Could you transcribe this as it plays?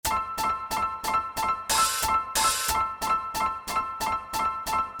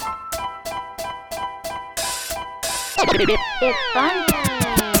It's fun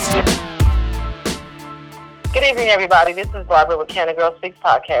time. Good evening, everybody. This is Barbara with Canna Girl Speaks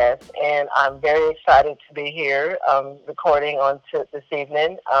Podcast, and I'm very excited to be here recording on this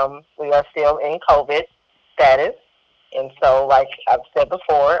evening. We are still in COVID status, and so, like I've said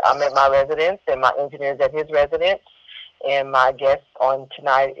before, I'm at my residence, and my engineer is at his residence, and my guest on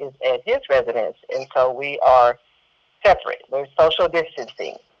tonight is at his residence, and so we are separate. We're social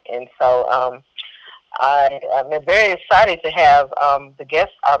distancing, and so I'm very excited to have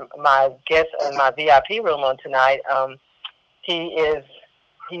my guest in my VIP room on tonight. He has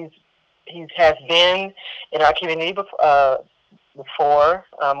been in our community before.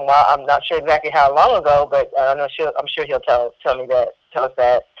 Well, I'm not sure exactly how long ago, but I'm sure he'll tell us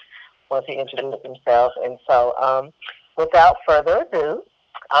that once he introduces himself. And so, without further ado,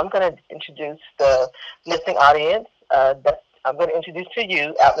 I'm going to introduce the listening audience. I'm going to introduce to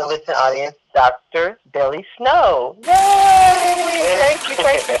you, out in the listening audience, Dr. Billy Snow. Yay!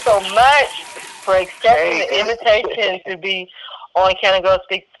 Thank you so much for accepting the invitation to be on Canna Girl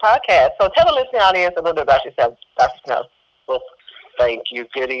Speaks Podcast. So tell the listening audience a little bit about yourself, Dr. Snow. Well, thank you.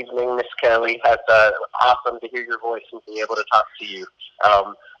 Good evening, Miss Kelly. It's awesome to hear your voice and be able to talk to you.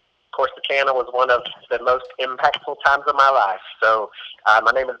 Corsicana was one of the most impactful times of my life. So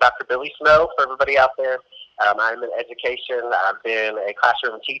my name is Dr. Billy Snow, for everybody out there. I'm in education. I've been a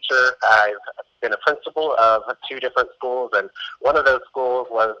classroom teacher. I've been a principal of 2 different schools, and one of those schools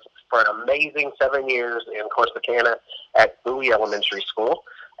was for an amazing 7 years in Corsicana at Bowie Elementary School,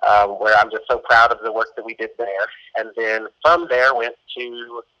 where I'm just so proud of the work that we did there. And then from there went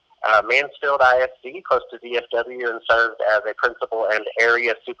to Mansfield ISD, close to DFW, and served as a principal and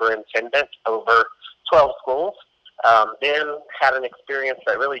area superintendent over 12 schools. Then had an experience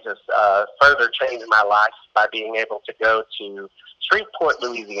that really just further changed my life by being able to go to Shreveport,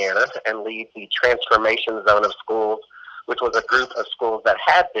 Louisiana, and lead the Transformation Zone of Schools, which was a group of schools that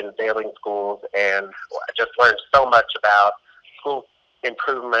had been failing schools, and I just learned so much about school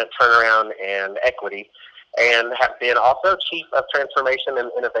improvement, turnaround, and equity, and have been also Chief of Transformation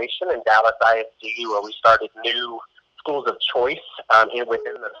and Innovation in Dallas ISD, where we started new schools of choice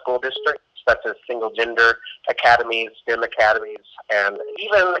within the school district, such as single-gender academies, STEM academies, and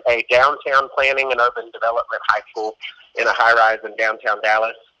even a downtown planning and urban development high school in a high-rise in downtown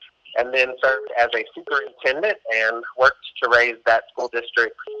Dallas, and then served as a superintendent and worked to raise that school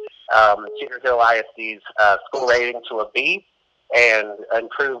district's Cedar Hill ISD's school rating to a B, and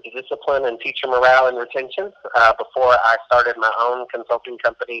improved discipline and teacher morale and retention before I started my own consulting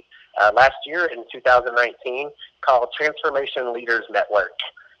company last year in 2019 called Transformation Leaders Network.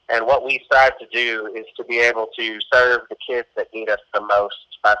 And what we strive to do is to be able to serve the kids that need us the most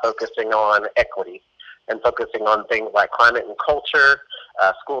by focusing on equity and focusing on things like climate and culture,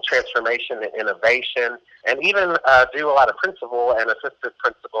 school transformation and innovation, and even do a lot of principal and assistant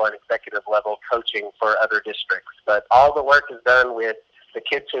principal and executive level coaching for other districts. But all the work is done with the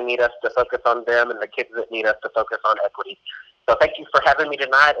kids who need us to focus on them and the kids that need us to focus on equity. So thank you for having me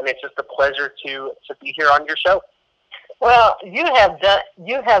tonight, and it's just a pleasure to be here on your show. Well, you have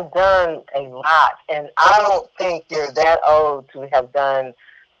done a lot, and I don't think you're that old to have done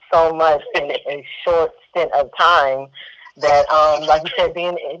so much in a short stint of time. That, like you said,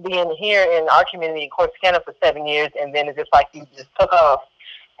 being here in our community in Corsicana for 7 years, and then it's just like you just took off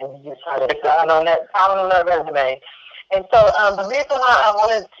and you just started on that resume. And so the reason why I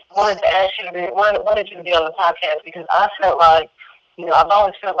wanted to ask you wanted you to be on the podcast, because I felt like, I've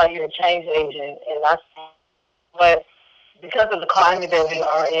always felt like you're a change agent, and because of the climate that we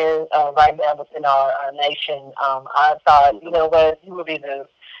are in right now within our nation, I thought, you would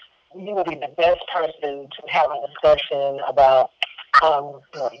be the best person to have a discussion about,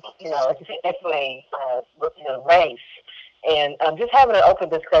 equity, race, and just having an open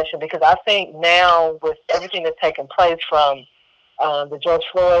discussion, because I think now with everything that's taken place from the George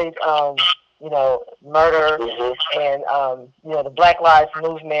Floyd, murder, and the Black Lives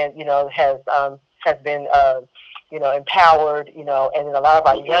Movement, has been empowered, and then a lot of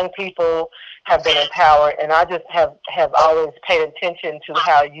our young people have been empowered, and I just have always paid attention to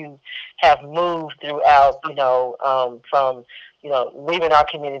how you have moved throughout, from, leaving our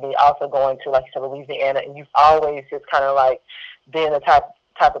community, also going to, like you said, Louisiana, and you've always just kind of like been the type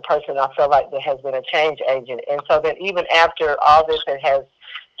of person I feel like that has been a change agent. And so that even after all this that has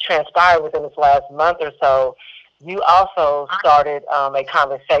transpired within this last month or so, you also started a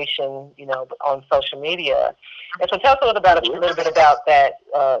conversation, on social media. And so tell us a little bit about that,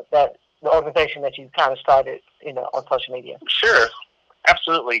 the organization that you kind of started, on social media. Sure.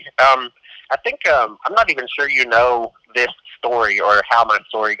 Absolutely. I think I'm not even sure you know this story or how my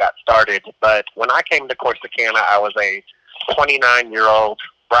story got started, but when I came to Corsicana, I was a 29-year-old,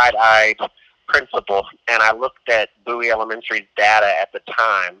 bright-eyed principal, and I looked at Bowie Elementary's data at the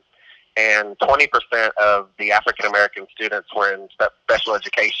time, and 20% of the African American students were in special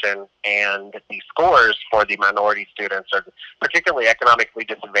education, and the scores for the minority students, or particularly economically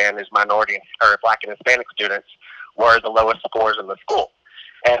disadvantaged minority or Black and Hispanic students, were the lowest scores in the school.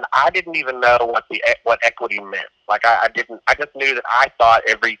 And I didn't even know what equity meant. Like I didn't. I just knew that I thought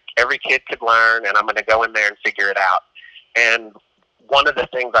every kid could learn, and I'm going to go in there and figure it out. And one of the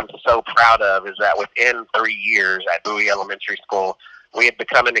things I'm so proud of is that within 3 years at Bowie Elementary School, we had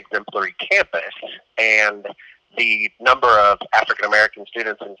become an exemplary campus, and the number of African American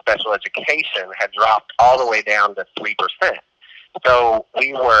students in special education had dropped all the way down to 3%. So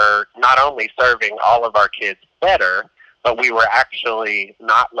we were not only serving all of our kids better, but we were actually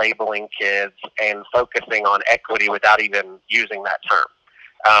not labeling kids and focusing on equity without even using that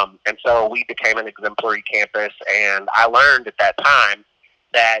term. And so we became an exemplary campus, and I learned at that time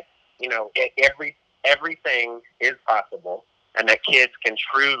that, everything is possible, and that kids can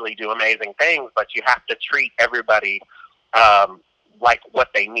truly do amazing things, but you have to treat everybody like what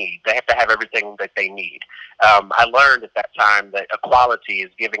they need. They have to have everything that they need. I learned at that time that equality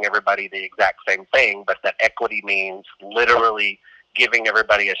is giving everybody the exact same thing, but that equity means literally giving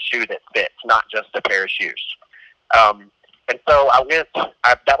everybody a shoe that fits, not just a pair of shoes. And so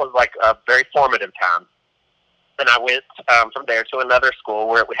that was like a very formative time. And I went from there to another school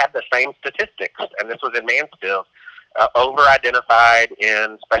where we had the same statistics, and this was in Mansfield, over-identified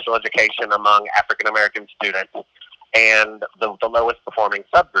in special education among African American students, and the lowest performing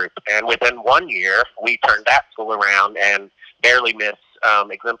subgroup. And within 1 year, we turned that school around and barely missed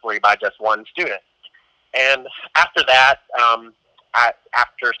exemplary by just one student. And after that,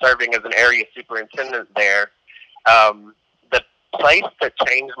 after serving as an area superintendent there, the place that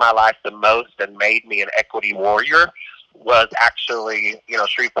changed my life the most and made me an equity warrior was actually,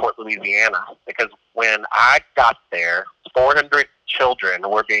 Shreveport, Louisiana. Because when I got there, 400 children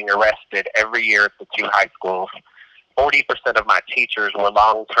were being arrested every year at the two high schools. 40% of my teachers were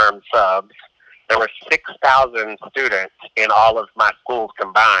long-term subs. There were 6,000 students in all of my schools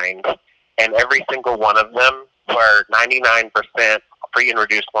combined, and every single one of them were 99% free and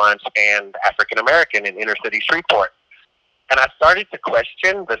reduced lunch and African American in inner city Shreveport. And I started to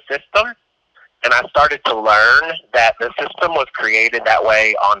question the system, and I started to learn that the system was created that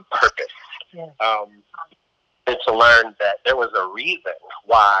way on purpose. Yeah. And to learn that there was a reason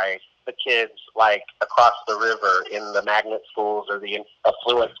why the kids like across the river in the magnet schools or the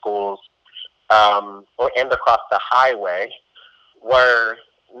affluent schools and across the highway were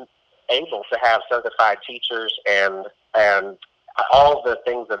able to have certified teachers and all the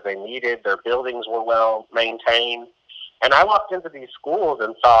things that they needed. Their buildings were well maintained. And I walked into these schools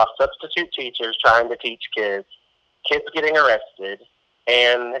and saw substitute teachers trying to teach kids getting arrested,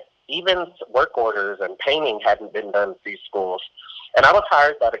 and even work orders and painting hadn't been done at these schools. And I was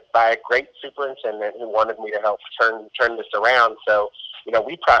hired by a great superintendent who wanted me to help turn this around. So,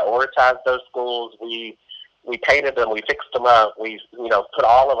 we prioritized those schools. We painted them. We fixed them up. We, put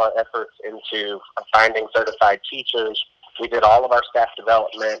all of our efforts into finding certified teachers. We did all of our staff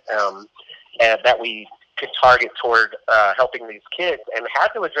development and that we could target toward helping these kids, and had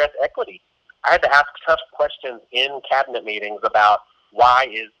to address equity. I had to ask tough questions in cabinet meetings about why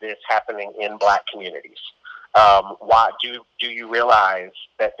is this happening in Black communities? Why do you realize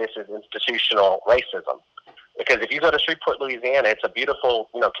that this is institutional racism? Because if you go to Shreveport, Louisiana, it's a beautiful,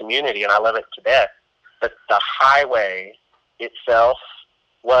 community, and I love it to death. But the highway itself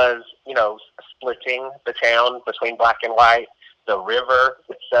was, splitting the town between Black and white. The river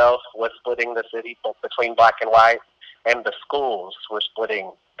itself was splitting the city between Black and white, and the schools were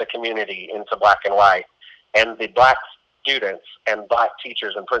splitting the community into Black and white. And the Black students and Black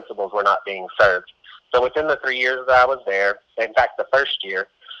teachers and principals were not being served. So within the 3 years that I was there, in fact, the first year,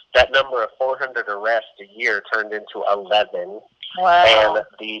 that number of 400 arrests a year turned into 11. Wow. And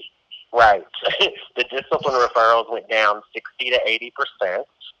the discipline referrals went down 60 to 80%.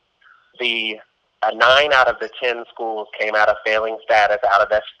 The 9 out of the 10 schools came out of failing status, out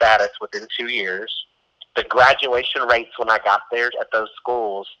of F status within 2 years. The graduation rates when I got there at those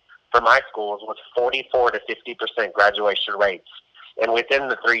schools, for my schools, was 44 to 50% graduation rates. And within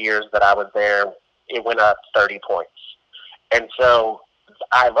the 3 years that I was there, it went up 30 points. And so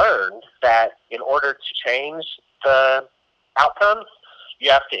I learned that in order to change the outcomes, you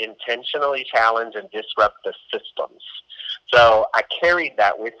have to intentionally challenge and disrupt the systems. So I carried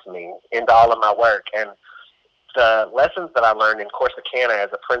that with me into all of my work. And the lessons that I learned in Corsicana as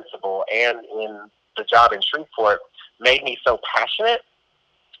a principal and in the job in Shreveport made me so passionate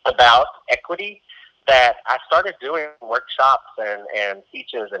about equity that I started doing workshops and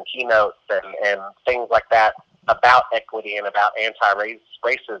speeches and keynotes and things like that about equity and about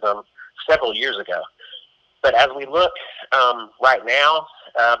anti-racism several years ago. But as we look right now,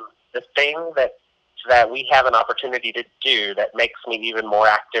 the thing that we have an opportunity to do that makes me even more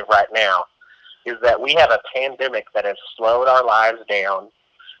active right now is that we have a pandemic that has slowed our lives down,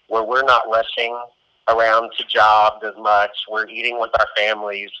 where we're not rushing around to jobs as much. We're eating with our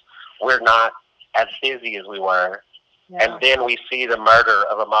families. We're not as busy as we were. Yeah. And then we see the murder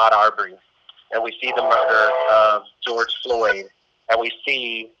of Ahmaud Arbery, and we see the murder of George Floyd, and we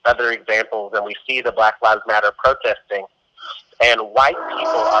see other examples, and we see the Black Lives Matter protesting. And white people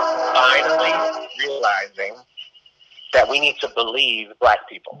are finally realizing that we need to believe black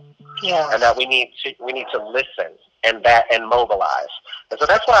people, and that we need to listen and mobilize. And so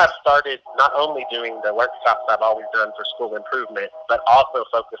that's why I've started not only doing the workshops I've always done for school improvement, but also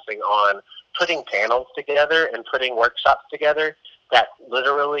focusing on putting panels together and putting workshops together that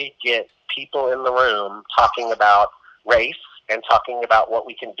literally get people in the room talking about race and talking about what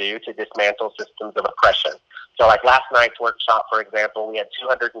we can do to dismantle systems of oppression. So like last night's workshop, for example, we had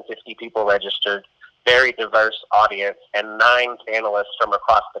 250 people registered, very diverse audience, and 9 panelists from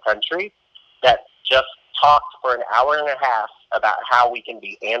across the country that just talked for an hour and a half about how we can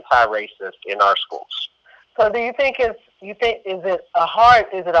be anti-racist in our schools. So do you think is it a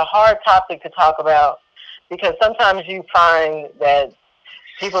hard topic to talk about? Because sometimes you find that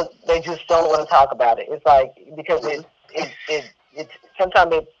people, they just don't want to talk about it. It's like, because it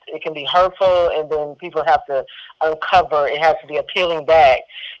sometimes it can be hurtful, and then people have to uncover. It has to be appealing back.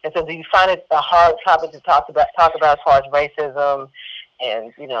 And so, do you find it a hard topic to talk about as far as racism?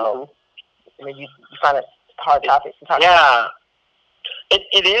 And I mean, you find it a hard topic to talk about? Yeah,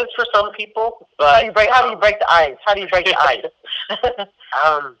 it is for some people. But how do you break the ice? How do you break the ice?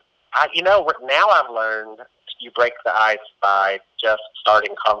 Now I've learned you break the ice by just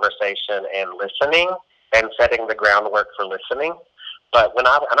starting conversation and listening, and setting the groundwork for listening. But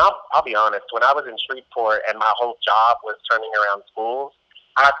I'll be honest, when I was in Shreveport and my whole job was turning around schools,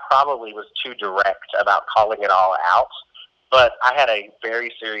 I probably was too direct about calling it all out. But I had a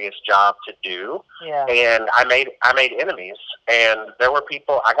very serious job to do, and I made enemies. And there were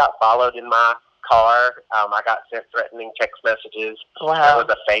people. I got followed in my car. I got sent threatening text messages. Wow.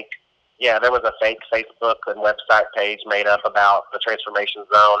 There was a fake Facebook and website page made up about the Transformation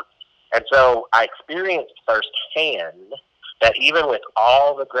Zone. And so I experienced firsthand that even with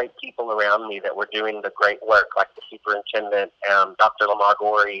all the great people around me that were doing the great work, like the superintendent, Dr. Lamar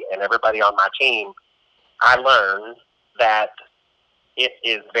Gorey, and everybody on my team, I learned that it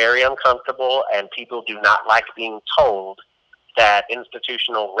is very uncomfortable, and people do not like being told that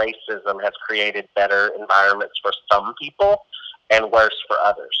institutional racism has created better environments for some people and worse for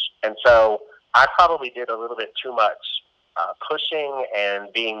others. And so I probably did a little bit too much pushing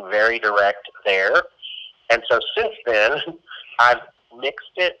and being very direct there. And so since then, I've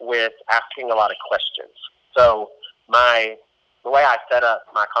mixed it with asking a lot of questions. So the way I set up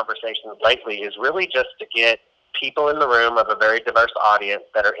my conversations lately is really just to get people in the room of a very diverse audience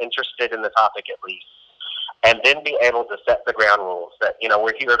that are interested in the topic at least, and then be able to set the ground rules that,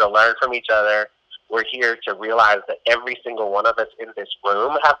 we're here to learn from each other. We're here to realize that every single one of us in this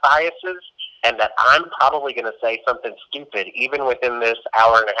room have biases, and that I'm probably going to say something stupid even within this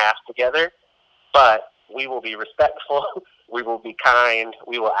hour and a half together, but we will be respectful, we will be kind,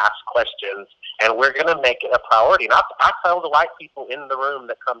 we will ask questions, and we're going to make it a priority. And I tell the white people in the room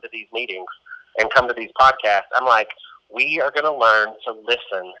that come to these meetings and come to these podcasts, I'm like, we are going to learn to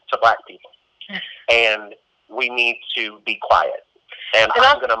listen to black people, and we need to be quiet. And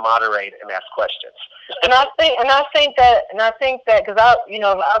I'm going to moderate and ask questions. And I think that because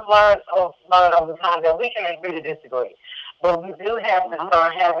I've learned over time that we can agree to disagree, but we do have to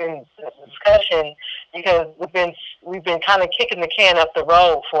start having a discussion, because we've been kind of kicking the can up the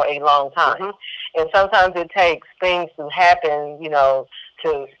road for a long time, and sometimes it takes things to happen,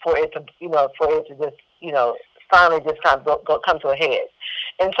 for it to just finally just kind of come to a head.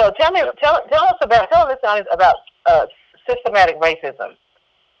 And so tell us about systematic racism.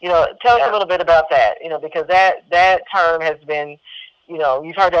 Tell us a little bit about that, because that term has been,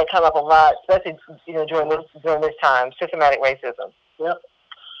 you've heard that come up a lot, especially, during this time, systematic racism. Yep.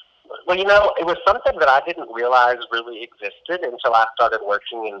 Well, it was something that I didn't realize really existed until I started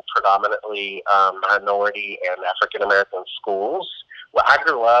working in predominantly minority and African-American schools. Well, I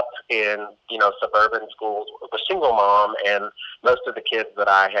grew up in, suburban schools with a single mom, and most of the kids that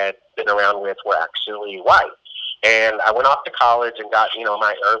I had been around with were actually white. And I went off to college and got,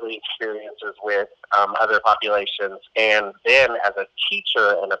 my early experiences with other populations. And then as a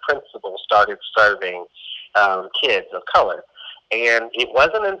teacher and a principal, started serving kids of color. And it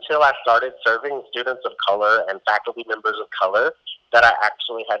wasn't until I started serving students of color and faculty members of color that I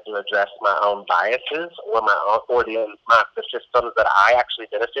actually had to address my own biases or the systems that I actually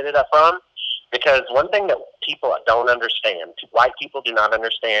benefited from. Because one thing that people don't understand, white people do not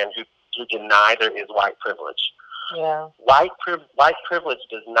understand, who deny there is white privilege. Yeah. White privilege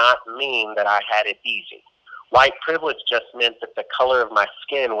does not mean that I had it easy. White privilege just meant that the color of my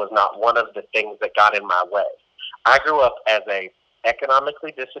skin was not one of the things that got in my way. I grew up as a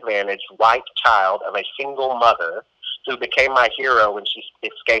economically disadvantaged white child of a single mother who became my hero when she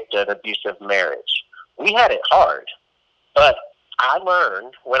escaped an abusive marriage. We had it hard, but I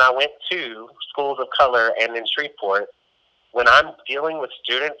learned when I went to schools of color and in Shreveport, when I'm dealing with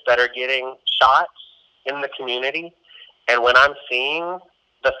students that are getting shots in the community, and when I'm seeing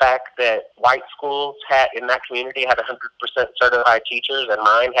the fact that white schools in that community had 100% certified teachers and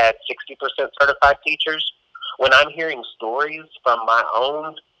mine had 60% certified teachers, when I'm hearing stories from my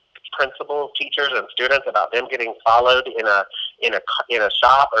own principals, teachers, and students about them getting followed in a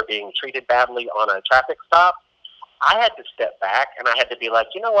shop or being treated badly on a traffic stop, I had to step back and I had to be like,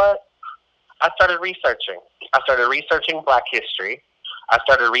 you know what? I started researching. I started researching Black history. I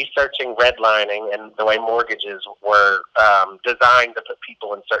started researching redlining and the way mortgages were designed to put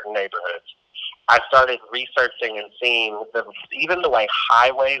people in certain neighborhoods. I started researching and seeing even the way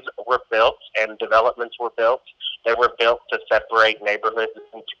highways were built and developments were built. They were built to separate neighborhoods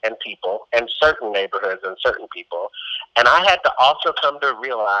and people, and certain neighborhoods and certain people. And I had to also come to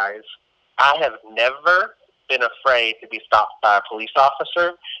realize I have never been afraid to be stopped by a police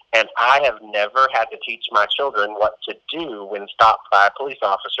officer, and I have never had to teach my children what to do when stopped by a police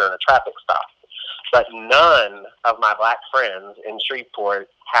officer in a traffic stop. But none of my Black friends in Shreveport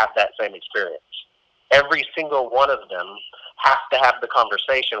have that same experience. Every single one of them has to have the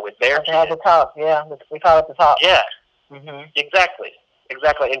conversation with their kids. At the top, yeah. We call it the top. Yeah, Mm-hmm. exactly.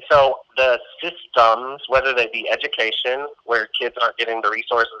 And so the systems, whether they be education, where kids aren't getting the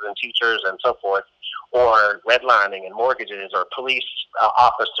resources and teachers and so forth, or redlining and mortgages, or police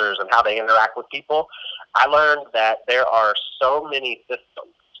officers and how they interact with people, I learned that there are so many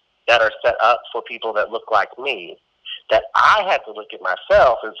systems that are set up for people that look like me that I had to look at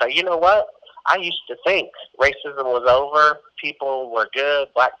myself and say, you know what? I used to think racism was over, people were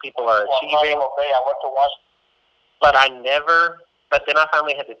good, Black people are achieving. But then I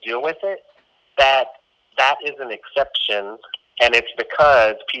finally had to deal with it, that is an exception, and it's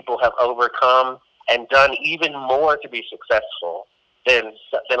because people have overcome and done even more to be successful than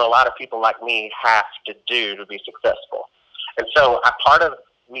a lot of people like me have to do to be successful. And so part of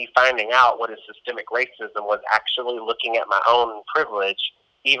me finding out what is systemic racism was actually looking at my own privilege,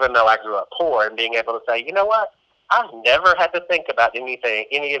 even though I grew up poor, and being able to say, you know what, I've never had to think about any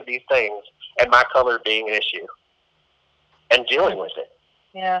of these things, and my color being an issue, and dealing with it.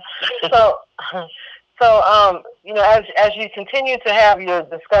 Yeah. So, as you continue to have your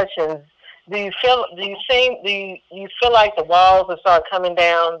discussions, do you feel like the walls will start coming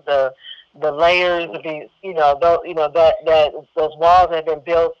down, the layers of these, that those walls have been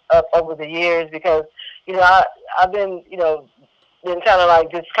built up over the years? Because, I've been, been kind of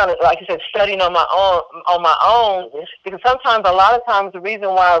like you said, studying on my own, because sometimes, a lot of times, the reason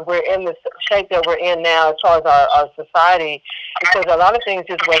why we're in the shape that we're in now as far as our society is because a lot of things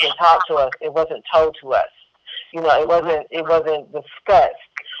just wasn't taught to us. It wasn't told to us. It wasn't discussed.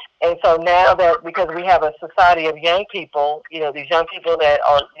 And so now that, because we have a society of young people, these young people that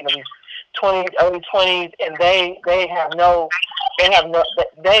are, these early 20s, and they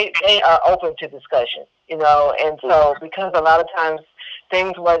are open to discussion, and so because a lot of times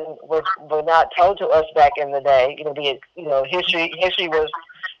things were not told to us back in the day, history was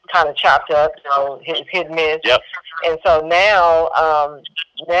kind of chopped up, hit and miss. Yep. And so now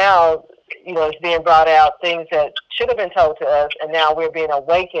it's being brought out, things that should have been told to us, and now we're being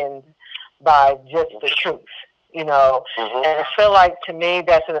awakened by just the truth, Mm-hmm. And I feel like, to me,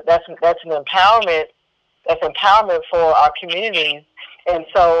 that's an empowerment. That's empowerment for our communities. And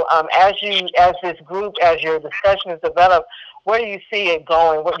so, as this group, as your discussions develop, where do you see it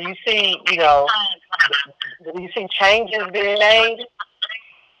going? What do you see? Do you see changes being made?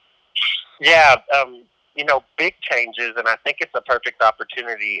 Yeah, big changes, and I think it's a perfect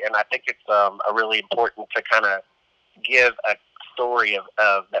opportunity, and I think it's a really important to kind of give a story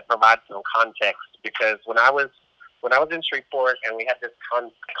of that provides some context, because when I was in Shreveport and we had this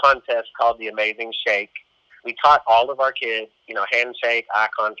contest called the Amazing Shake, we taught all of our kids, handshake, eye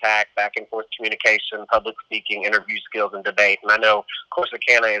contact, back and forth communication, public speaking, interview skills, and debate. And I know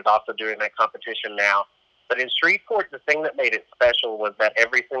Corsicana is also doing that competition now. But in Shreveport, the thing that made it special was that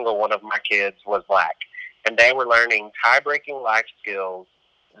every single one of my kids was Black. And they were learning tie-breaking life skills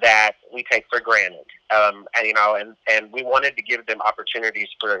that we take for granted. And we wanted to give them opportunities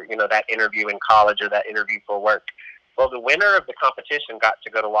for, that interview in college or that interview for work. Well, the winner of the competition got to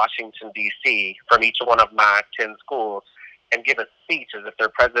go to Washington, D.C. from each one of my 10 schools and give a speech as if they're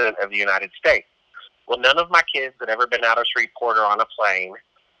president of the United States. Well, none of my kids had ever been out of Shreveport or on a plane.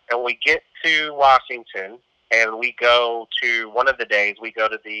 And we get to Washington, and we go to one of the days, we go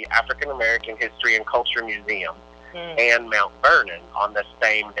to the African American History and Culture Museum and Mount Vernon on the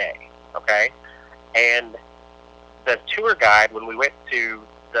same day, okay? And the tour guide, when we went to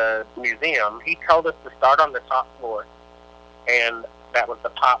the museum, he told us to start on the top floor, and that was the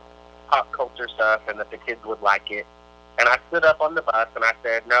pop culture stuff, and that the kids would like it. And I stood up on the bus, and I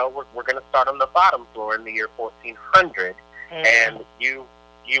said, no, we're going to start on the bottom floor in the year 1400, and you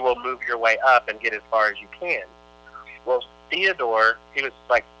will move your way up and get as far as you can. Well, Theodore, he was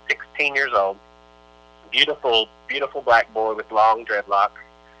like 16 years old, beautiful, beautiful Black boy with long dreadlocks,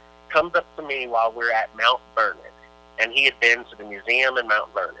 comes up to me while we're at Mount Vernon. And he had been to the museum in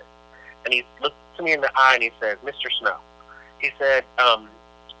Mount Vernon. And he looked to me in the eye and he said, Mr. Snow, he said, I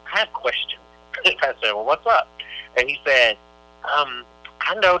have a question. I said, well, what's up? And he said,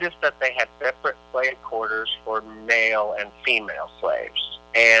 I noticed that they had separate slave quarters for male and female slaves.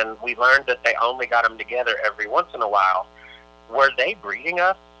 And we learned that they only got them together every once in a while. Were they breeding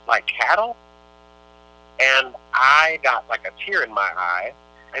us like cattle? And I got like a tear in my eye.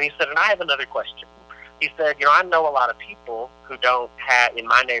 And he said, and I have another question. He said, I know a lot of people who don't have, in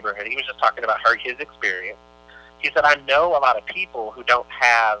my neighborhood, he was just talking about his experience. He said, I know a lot of people who don't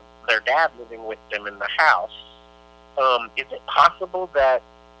have their dad living with them in the house. Is it possible that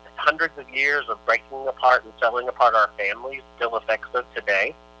hundreds of years of breaking apart and selling apart our families still affects us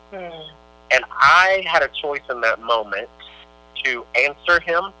today? And I had a choice in that moment to answer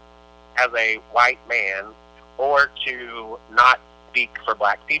him as a white man or to not speak for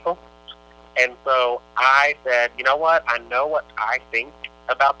Black people. And so I said, you know what? I know what I think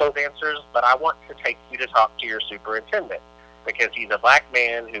about those answers, but I want to take you to talk to your superintendent because he's a Black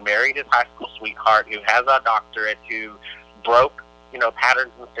man who married his high school sweetheart, who has a doctorate, who broke,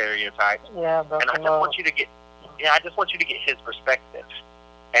 patterns and stereotypes. Yeah, and I just want you to get, his perspective.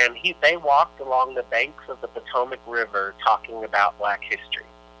 And they walked along the banks of the Potomac River talking about Black history.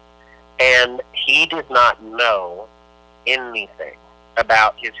 And he did not know anything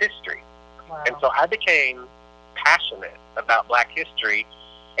about his history. Wow. And so I became passionate about Black history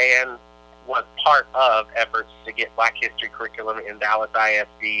and was part of efforts to get Black history curriculum in Dallas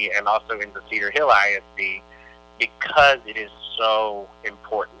ISD and also in the Cedar Hill ISD because it is so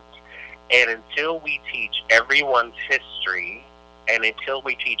important. And until we teach everyone's history and until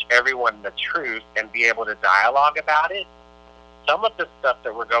we teach everyone the truth and be able to dialogue about it, some of the stuff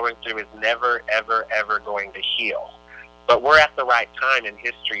that we're going through is never, ever, ever going to heal. But we're at the right time in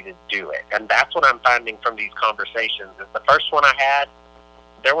history to do it. And that's what I'm finding from these conversations. Is the first one I had,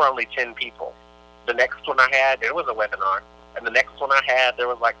 there were only 10 people. The next one I had, there was a webinar. And the next one I had, there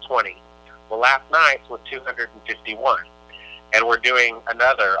was like 20. Well, last night's was 251. And we're doing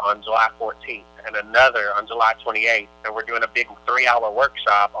another on July 14th and another on July 28th. And we're doing a big 3-hour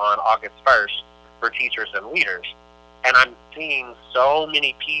workshop on August 1st for teachers and leaders. And I'm seeing so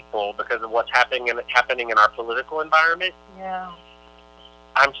many people, because of what's happening in our political environment,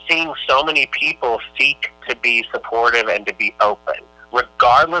 I'm seeing so many people seek to be supportive and to be open,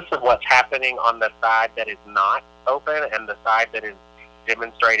 regardless of what's happening on the side that is not open and the side that is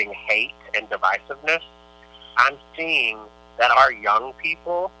demonstrating hate and divisiveness. I'm seeing that our young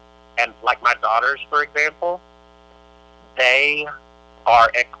people, and like my daughters, for example, they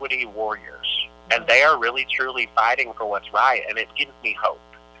are equity warriors. And they are really, truly fighting for what's right, and it gives me hope.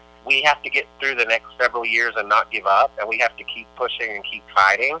 We have to get through the next several years and not give up, and we have to keep pushing and keep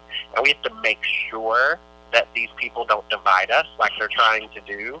fighting, and we have to make sure that these people don't divide us like they're trying to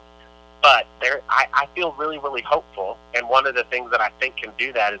do. But I feel really, really hopeful, and one of the things that I think can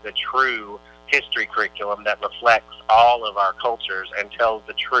do that is a true history curriculum that reflects all of our cultures and tells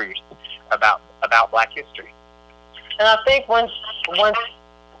the truth about Black history. And I think once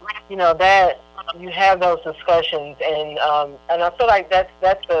that you have those discussions, and I feel like that's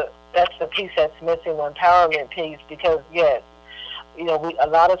the piece that's missing, the empowerment piece, because yes, a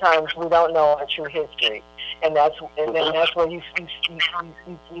lot of times we don't know our true history, and that's where you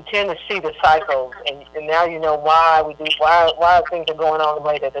tend to see the cycles, and now you know why things are going on the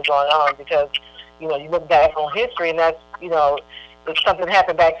way that they're going on, because you look back on history, and that's, if something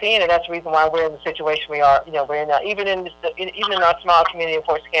happened back then, and that's the reason why we're in the situation we are. We're in even in our small community of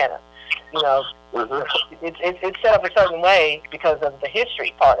Corsicana. It's set up a certain way because of the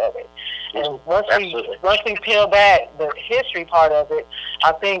history part of it. And once we peel back the history part of it,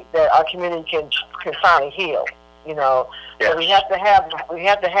 I think that our community can finally heal. So we have to have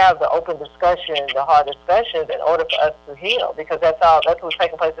the open discussion, the hard discussions, in order for us to heal, because that's what's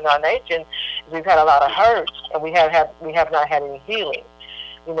taking place in our nation. Is we've had a lot of hurt, and we have not had any healing.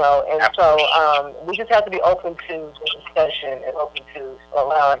 And so we just have to be open to the discussion and open to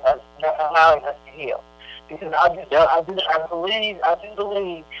allowing us to heal. Because I do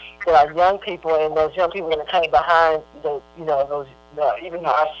believe that our young people, and those young people that are coming behind even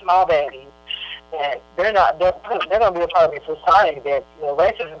our small babies, that they're going to be a part of a society that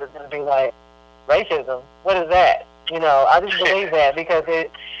racism is going to be like, racism, what is that? I just believe that, because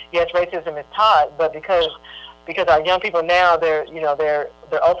yes, racism is taught, but because our young people now, they're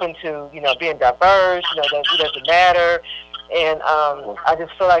open to being diverse, that it doesn't matter, and I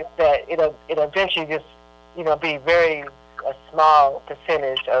just feel like that it'll eventually just be a small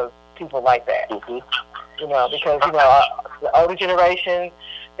percentage of people like that. Because the older generation,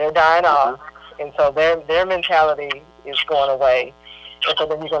 they're dying off, and so their mentality is going away, and so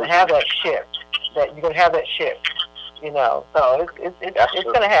then you're going to have that shift. So it's going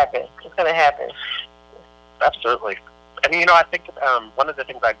to happen. It's going to happen. Absolutely. And I think one of the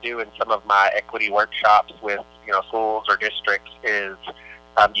things I do in some of my equity workshops with schools or districts is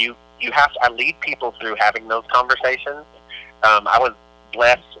I lead people through having those conversations. I was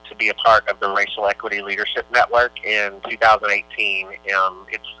blessed to be a part of the Racial Equity Leadership Network in 2018.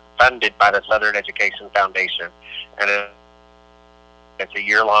 It's funded by the Southern Education Foundation, and it's a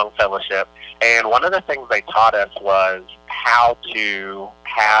year-long fellowship. And one of the things they taught us was how to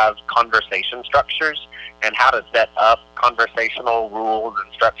have conversation structures and how to set up conversational rules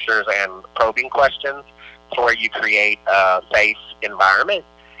and structures and probing questions so where you create a safe environment.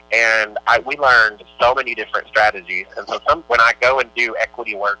 And we learned so many different strategies. And so when I go and do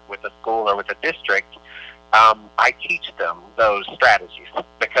equity work with a school or with a district, I teach them those strategies.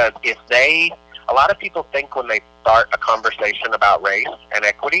 Because a lot of people think when they start a conversation about race and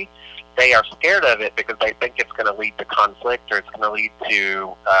equity, they are scared of it because they think it's going to lead to conflict or it's going to lead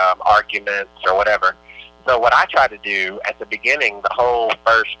to arguments or whatever. So what I try to do at the beginning, the whole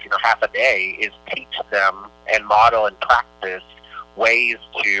first half a day, is teach them and model and practice ways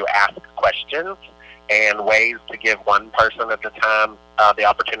to ask questions and ways to give one person at a time the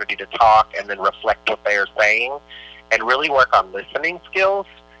opportunity to talk and then reflect what they are saying, and really work on listening skills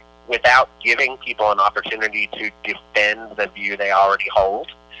without giving people an opportunity to defend the view they already hold.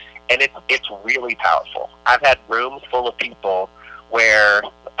 And it's really powerful. I've had rooms full of people where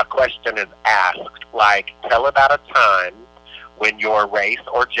a question is asked, like, tell about a time when your race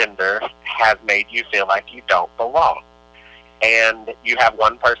or gender has made you feel like you don't belong. And you have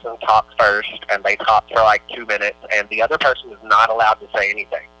one person talk first, and they talk for like 2 minutes, and the other person is not allowed to say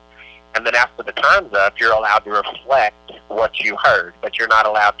anything. And then after the time's up, you're allowed to reflect what you heard, but you're not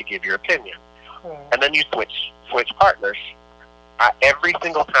allowed to give your opinion. And then you switch partners. Every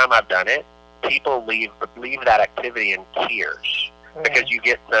single time I've done it, people leave that activity in tears, because you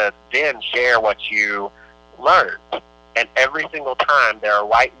get to then share what you learned. And every single time there are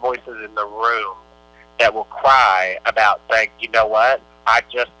white voices in the room that will cry about saying, you know what, I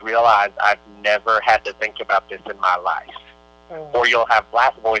just realized I've never had to think about this in my life. Or you'll have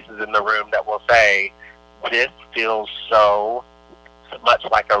black voices in the room that will say, this feels so much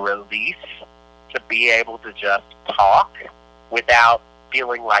like a release to be able to just talk without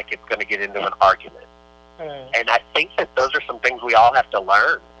feeling like it's going to get into an argument. And I think that those are some things we all have to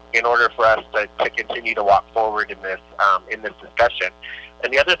learn in order for us to continue to walk forward in this discussion.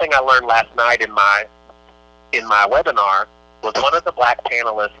 And the other thing I learned last night in my webinar was one of the black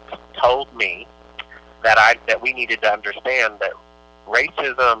panelists told me that we needed to understand that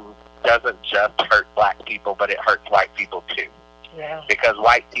racism doesn't just hurt black people, but it hurts white people too. Yeah. Because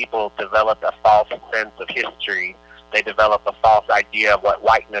white people develop a false sense of history. They develop a false idea of what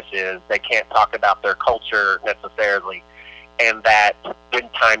whiteness is. They can't talk about their culture necessarily. And that when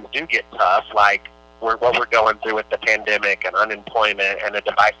times do get tough, like what we're going through with the pandemic and unemployment and a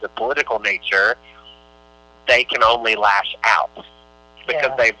divisive political nature, they can only lash out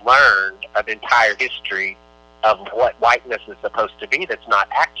because they've learned an entire history of what whiteness is supposed to be that's not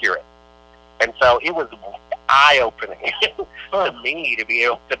accurate. And so it was eye-opening to me to be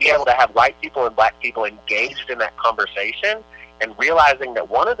able to have white people and black people engaged in that conversation, and realizing that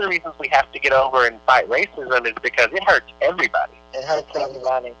one of the reasons we have to get over and fight racism is because it hurts everybody. It hurts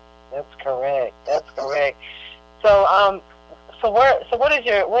everybody. That's correct. That's correct. So, what is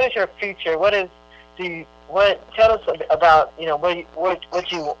your future? Tell us about,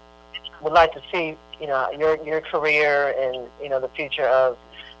 what you would like to see, your career and, the future of,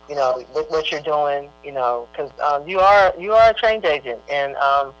 what you're doing, because you are a change agent, and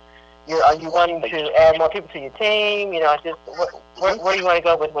are you wanting to add more people to your team? Just where do you want to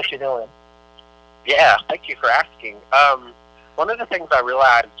go with what you're doing? Yeah, thank you for asking. One of the things I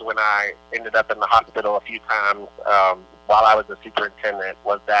realized when I ended up in the hospital a few times while I was a superintendent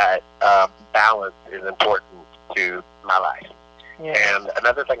was that balance is important to my life. Yeah. And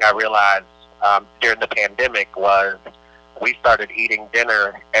another thing I realized during the pandemic was we started eating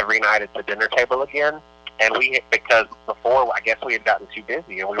dinner every night at the dinner table again. And because before, I guess we had gotten too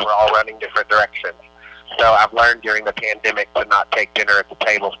busy and we were all running different directions. So I've learned during the pandemic to not take dinner at the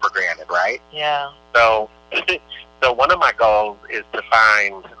tables for granted, right? Yeah. So one of my goals is to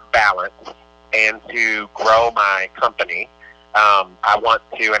find balance and to grow my company. I want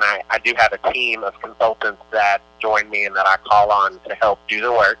to, and I do have a team of consultants that join me and that I call on to help do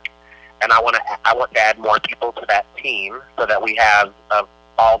the work. And I want to add more people to that team so that we have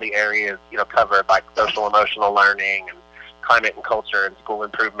all the areas, covered, like social emotional learning and climate and culture and school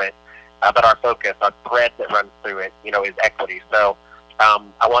improvement. But our focus, our thread that runs through it, is equity. So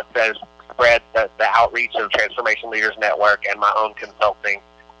I want to spread the outreach of Transformation Leaders Network and my own consulting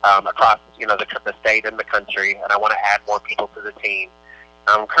across, the state and the country. And I want to add more people to the team.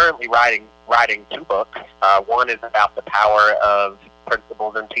 I'm currently writing 2 books. One is about the power of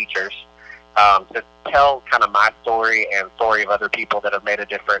principals and teachers, to tell kind of my story and story of other people that have made a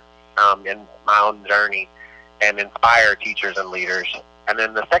difference in my own journey and inspire teachers and leaders. And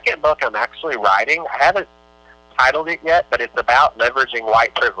then the second book I'm actually writing, I haven't titled it yet, but it's about leveraging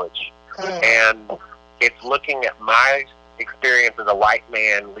white privilege. And it's looking at my experience as a white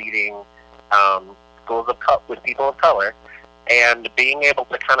man leading schools with people of color and being able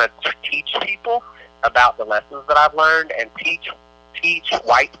to kind of teach people about the lessons that I've learned and teach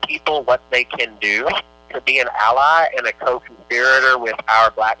white people what they can do to be an ally and a co-conspirator with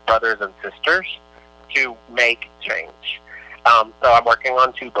our black brothers and sisters to make change. So I'm working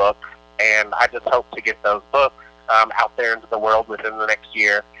on 2 books, and I just hope to get those books out there into the world within the next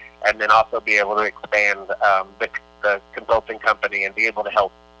year, and then also be able to expand the consulting company and be able to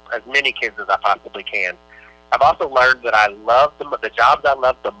help as many kids as I possibly can. I've also learned that I love the jobs I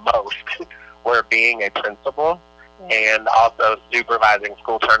love the most were being a principal and also supervising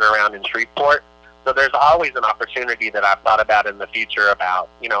school turnaround in Shreveport. So there's always an opportunity that I've thought about in the future about,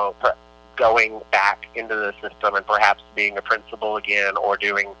 going back into the system and perhaps being a principal again or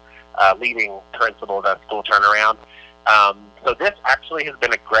doing leading principal of the school turnaround. So this actually has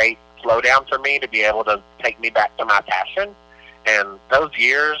been a great slowdown for me to be able to take me back to my passion. And those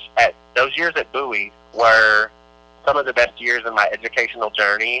years at Bowie were some of the best years in my educational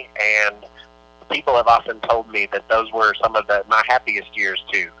journey, and people have often told me that those were some of my happiest years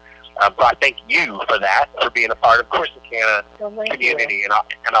too. So I thank you for that, for being a part of Corsicana community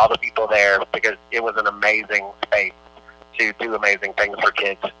and all the people there, because it was an amazing space to do amazing things for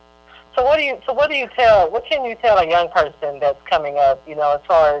kids. So what can you tell a young person that's coming up, as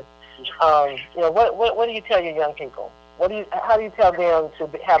far as, what do you tell your young people? How do you tell them to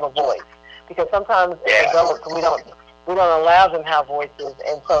have a voice? Because sometimes adults, we don't allow them to have voices,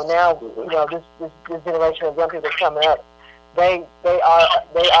 and so now, this generation of young people that's coming up, they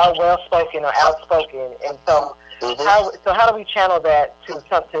are well spoken or outspoken, and so how do we channel that to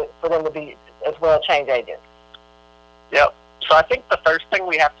something for them to be as well change agents? Yep. So I think the first thing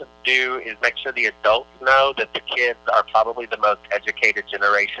we have to do is make sure the adults know that the kids are probably the most educated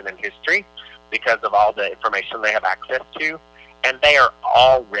generation in history because of all the information they have access to. And they are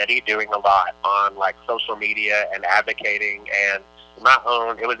already doing a lot on social media and advocating. And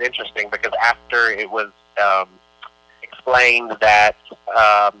it was interesting because after it was explained that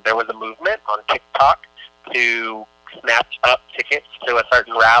there was a movement on TikTok to snatch up tickets to a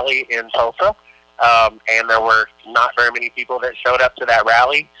certain rally in Tulsa, and there were not very many people that showed up to that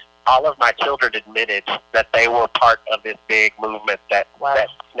rally, all of my children admitted that they were part of this big movement that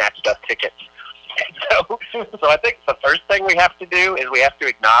snatched up tickets. So I think the first thing we have to do is we have to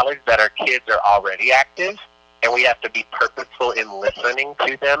acknowledge that our kids are already active, and we have to be purposeful in listening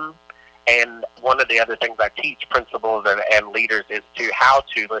to them. And one of the other things I teach principals and leaders is how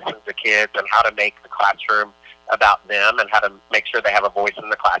to listen to kids and how to make the classroom about them and how to make sure they have a voice in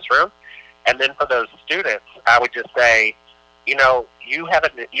the classroom. And then for those students, I would just say, you have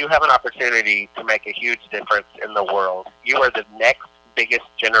an opportunity to make a huge difference in the world. You are the next biggest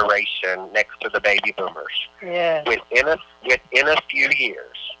generation next to the baby boomers. Yeah. Within a few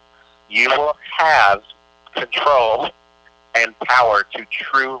years, you will have control and power to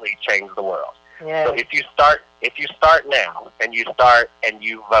truly change the world. Yes. So if you start now, and you vote, and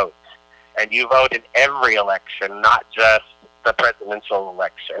you vote in every election, not just the presidential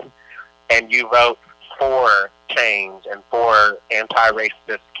election, and you vote for change and for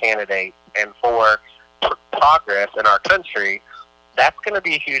anti-racist candidates and for progress in our country, that's going to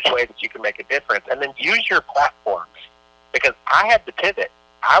be a huge way that you can make a difference. And then use your platforms, because I had to pivot.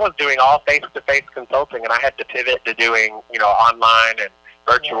 I was doing all face-to-face consulting, and I had to pivot to doing, online and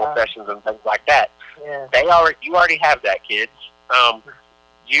virtual sessions and things like that. Yeah. You already have that, kids.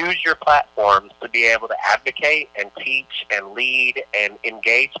 Use your platforms to be able to advocate and teach and lead and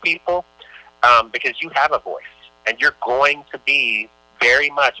engage people, because you have a voice, and you're going to be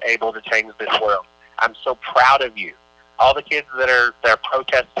very much able to change this world. I'm so proud of you. All the kids they're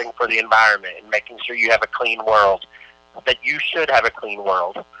protesting for the environment and making sure you have a clean world, that you should have a clean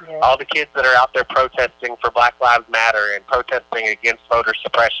world. Yeah. All the kids that are out there protesting for Black Lives Matter and protesting against voter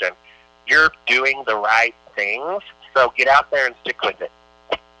suppression, you're doing the right things, so get out there and stick with it.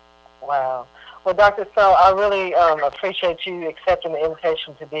 Wow. Well, Dr. So, I really appreciate you accepting the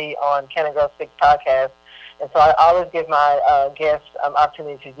invitation to be on Can a Girl Speak podcast. And so I always give my guests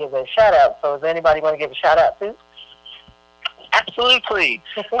opportunity to give a shout-out. So does anybody want to give a shout-out to? Absolutely.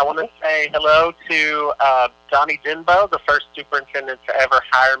 I want to say hello to Johnny Jinbo, the first superintendent to ever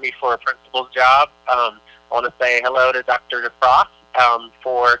hire me for a principal's job. I want to say hello to Dr. DeFrost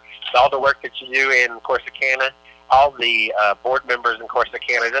for all the work that you do in Corsicana. All the board members in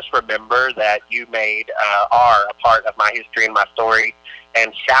Corsicana, just remember that you are a part of my history and my story.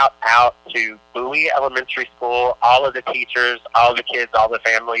 And shout out to Bowie Elementary School, all of the teachers, all the kids, all the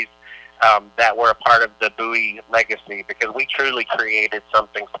families that were a part of the Bowie legacy, because we truly created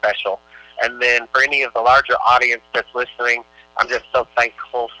something special. And then for any of the larger audience that's listening, I'm just so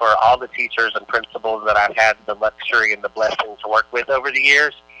thankful for all the teachers and principals that I've had the luxury and the blessing to work with over the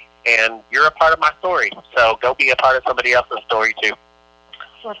years. And you're a part of my story, so go be a part of somebody else's story too.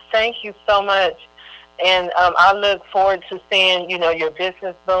 Well, thank you so much. And I look forward to seeing, your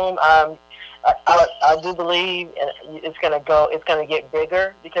business boom. I do believe it's going to get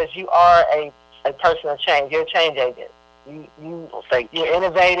bigger, because you are a person of change. You're a change agent. You're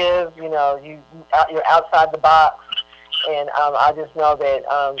innovative. You're outside the box, and I just know that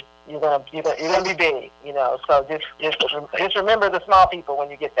you're gonna be big. So just remember the small people when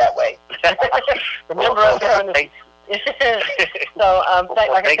you get that way. Remember us having. So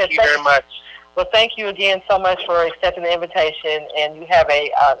thank you very much. Well, thank you again so much for accepting the invitation, and you have an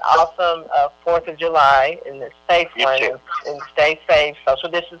awesome 4th of July, and a safe one, and stay safe, social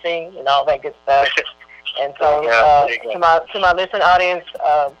distancing, and all that good stuff. And so, to my listening audience,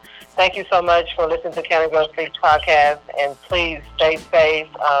 thank you so much for listening to Can a Girl Speak podcast, and please stay safe,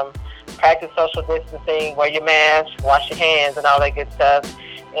 practice social distancing, wear your mask, wash your hands, and all that good stuff,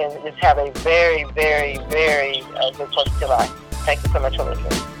 and just have a very, very, very good 4th of July. Thank you so much for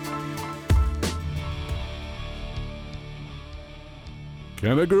listening.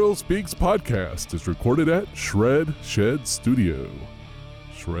 Can a Girl Speaks podcast is recorded at Shred Shed Studio.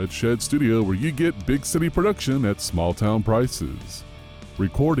 Shred Shed Studio, where you get big city production at small town prices.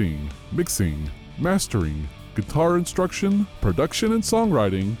 Recording, mixing, mastering, guitar instruction, production, and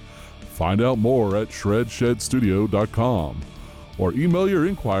songwriting. Find out more at shredshedstudio.com or email your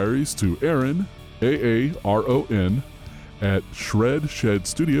inquiries to Aaron, Aaron, at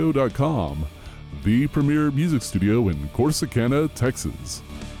shredshedstudio.com. The premier music studio in Corsicana, Texas.